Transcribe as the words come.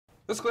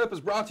This clip is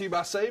brought to you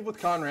by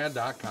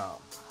SaveWithConrad.com.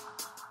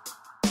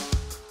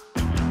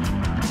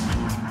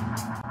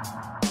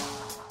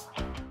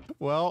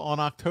 Well, on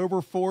October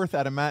 4th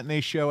at a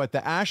matinee show at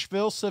the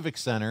Asheville Civic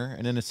Center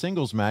and in a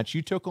singles match,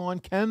 you took on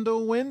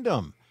Kendall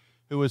Wyndham,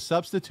 who was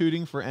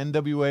substituting for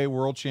NWA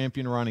World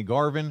Champion Ronnie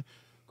Garvin.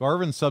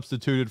 Garvin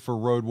substituted for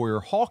Road Warrior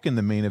Hawk in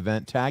the main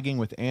event, tagging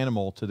with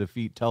Animal to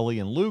defeat Tully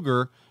and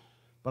Luger.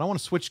 But I want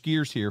to switch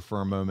gears here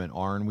for a moment,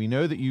 Arn. We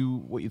know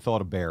what you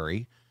thought of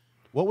Barry.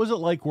 What was it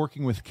like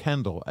working with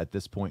Kendall at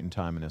this point in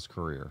time in his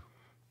career?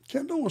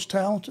 Kendall was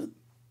talented.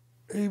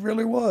 He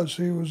really was.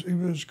 He was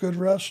a good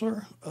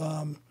wrestler.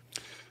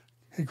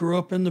 He grew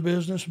up in the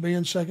business,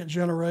 being second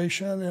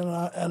generation,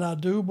 and I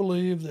do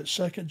believe that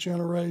second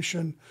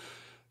generation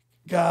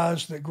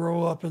guys that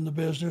grow up in the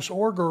business,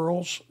 or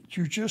girls,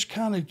 you just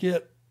kind of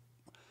get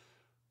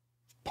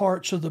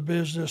parts of the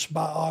business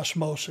by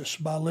osmosis,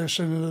 by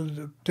listening to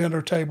the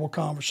dinner table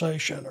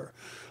conversation or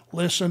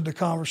listen to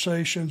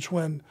conversations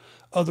when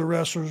other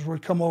wrestlers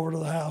would come over to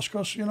the house.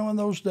 Because, in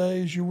those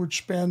days you would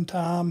spend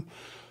time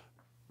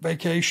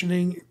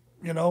vacationing,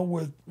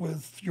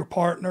 with your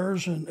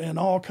partners and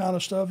all kind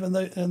of stuff. And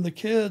the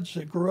kids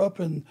that grew up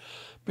in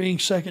being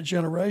second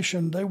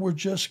generation, they would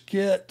just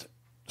get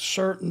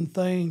certain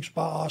things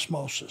by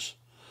osmosis.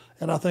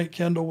 And I think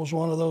Kendall was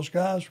one of those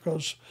guys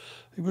because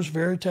he was a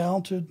very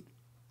talented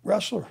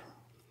wrestler.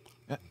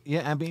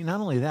 Yeah, I mean, not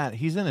only that,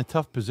 he's in a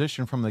tough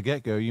position from the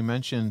get-go. You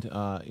mentioned,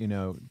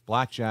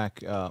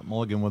 Blackjack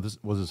Mulligan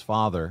was his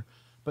father.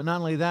 But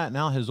not only that,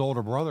 now his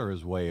older brother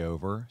is way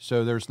over.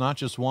 So there's not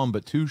just one,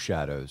 but two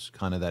shadows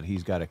kind of that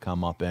he's got to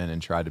come up in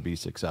and try to be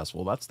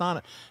successful. It's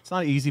not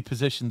an easy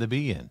position to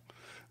be in.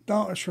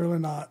 No, it's really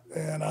not.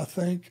 And I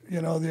think,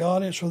 the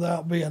audience,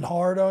 without being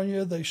hard on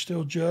you, they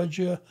still judge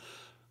you,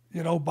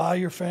 by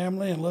your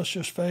family. And let's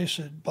just face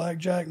it,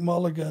 Blackjack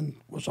Mulligan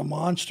was a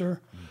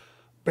monster.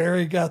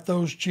 Barry got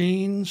those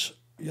genes,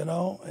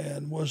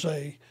 and was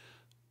a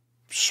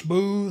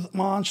smooth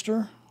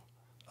monster.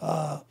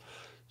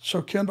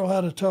 So Kendall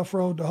had a tough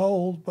road to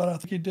hold, but I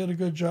think he did a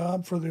good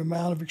job for the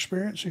amount of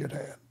experience he had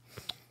had.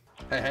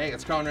 Hey,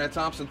 it's Conrad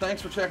Thompson.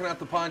 Thanks for checking out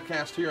the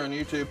podcast here on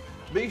YouTube.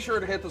 Be sure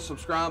to hit the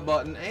subscribe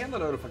button and the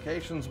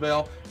notifications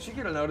bell so you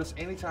get a notice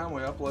anytime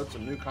we upload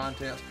some new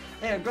content.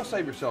 And go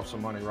save yourself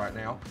some money right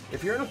now.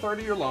 If you're in a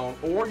 30-year loan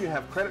or you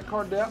have credit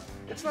card debt,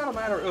 it's not a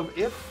matter of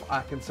if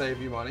I can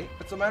save you money.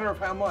 It's a matter of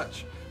how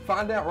much.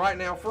 Find out right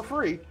now for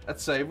free at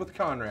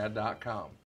SaveWithConrad.com.